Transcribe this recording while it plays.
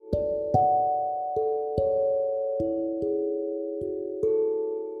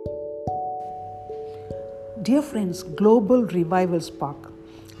Dear friends, Global Revival Spark.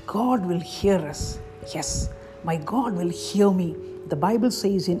 God will hear us. Yes, my God will hear me. The Bible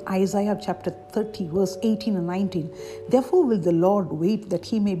says in Isaiah chapter 30, verse 18 and 19, "Therefore will the Lord wait that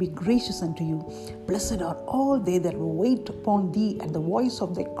he may be gracious unto you. Blessed are all they that wait upon thee at the voice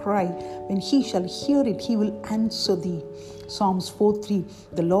of their cry. When he shall hear it, he will answer thee." Psalms 4:3,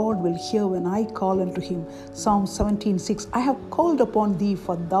 "The Lord will hear when I call unto him." Psalm 17:6, "I have called upon thee,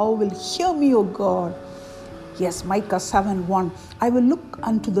 for thou wilt hear me, O God." Yes, Micah 7:1, "I will look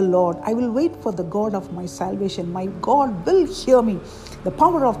unto the Lord. I will wait for the God of my salvation. My God will hear me." The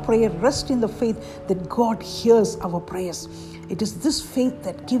power of prayer rests in the faith that God hears our prayers. It is this faith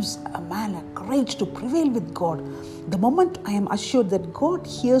that gives a man a courage to prevail with God. The moment I am assured that God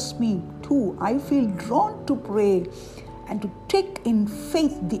hears me too, I feel drawn to pray and to take in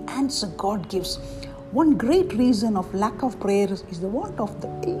faith the answer God gives. One great reason of lack of prayer is the want of the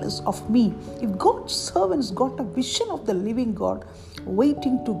illness of me. If God's servants got a vision of the living God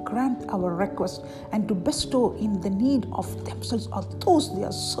waiting to grant our request and to bestow in the need of themselves or those they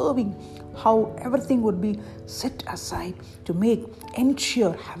are serving, how everything would be set aside to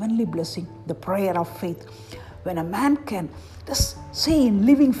ensure heavenly blessing, the prayer of faith. When a man can just say in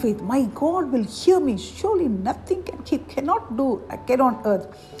living faith, "My God will hear me," surely nothing he cannot do again on earth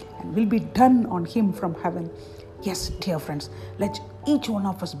and will be done on him from heaven. Yes, dear friends, let each one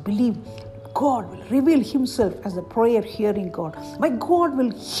of us believe God will reveal himself as the prayer hearing God. My God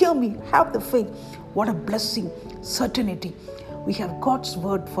will hear me. Have the faith. What a blessing, certainty. We have God's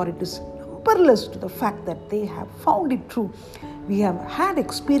word, for it is numberless to the fact that they have found it true. We have had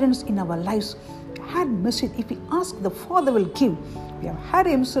experience in our lives, had message. If we ask, the Father will give. We have had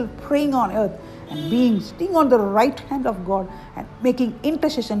himself praying on earth and being sitting on the right hand of God and making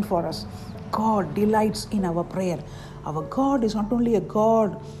intercession for us. God delights in our prayer. Our God is not only a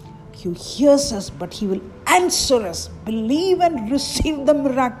God who hears us, but he will answer us. Believe and receive the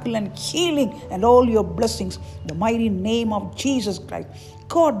miracle and healing and all your blessings in the mighty name of Jesus Christ.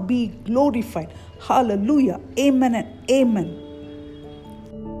 God be glorified. Hallelujah. Amen and amen.